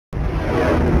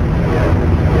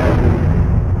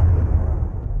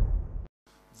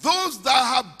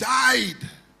died.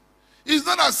 It's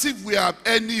not as if we are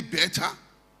any better.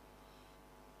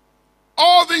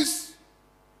 All these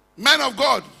men of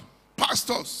God,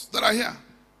 pastors that are here,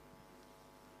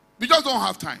 we just don't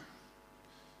have time.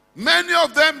 Many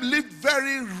of them lived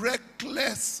very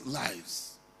reckless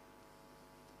lives.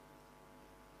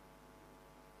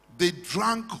 They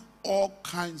drank all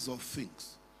kinds of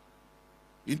things.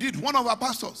 Indeed, one of our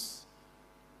pastors,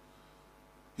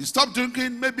 he stopped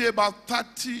drinking maybe about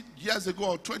 30 years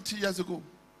ago or 20 years ago.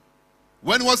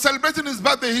 When he was celebrating his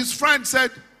birthday, his friend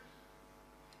said,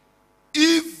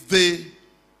 if they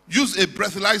use a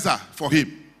breathalyzer for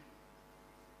him,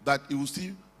 that it will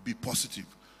still be positive.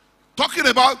 Talking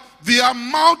about the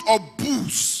amount of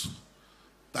booze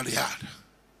that he had.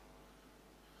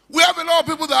 We have a lot of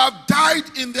people that have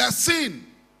died in their sin.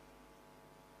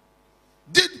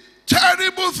 Did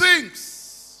terrible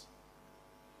things.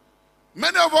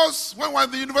 Many of us, when we were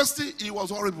in the university, it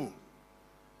was horrible.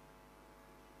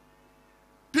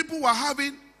 People were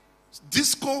having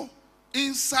disco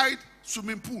inside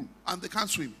swimming pool and they can't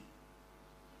swim.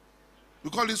 We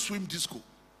call it swim disco.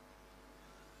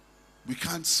 We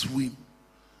can't swim,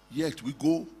 yet we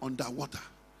go underwater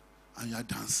and you are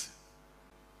dancing.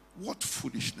 What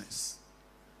foolishness.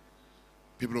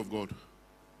 People of God,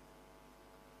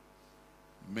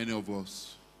 many of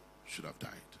us should have died.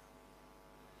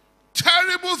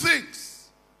 Terrible things.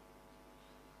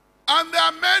 And there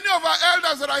are many of our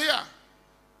elders that are here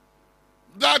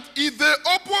that if they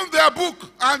open their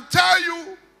book and tell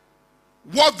you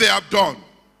what they have done,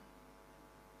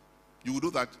 you will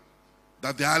know that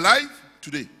they are alive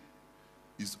today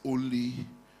is only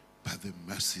by the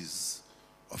mercies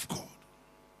of God.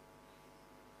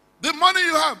 The money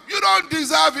you have, you don't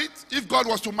deserve it if God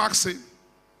was to mark sin.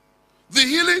 The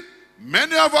healing,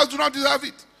 many of us do not deserve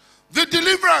it. The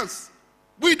deliverance,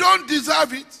 we don't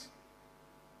deserve it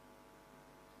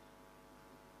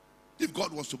if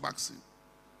God was to mark sin.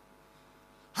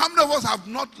 How many of us have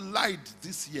not lied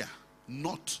this year?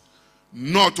 Not.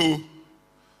 Oh.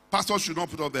 Pastors should not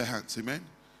put up their hands. Amen.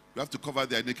 You have to cover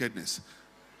their nakedness.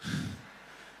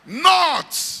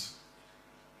 Not.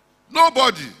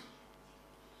 Nobody.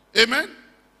 Amen.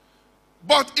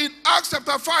 But in Acts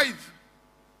chapter 5,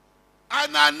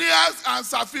 Ananias and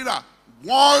Sapphira,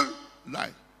 one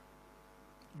lie.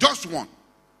 Just one.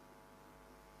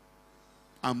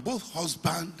 And both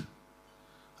husband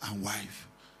and wife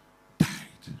died.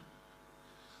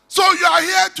 So you are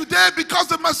here today because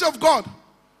the mercy of God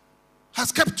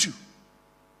has kept you.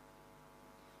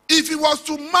 If it was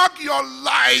to mark your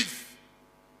life,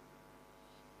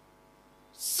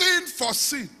 sin for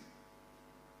sin,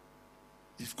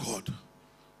 if God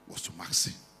was to mark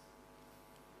sin,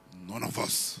 none of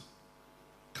us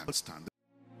can stand.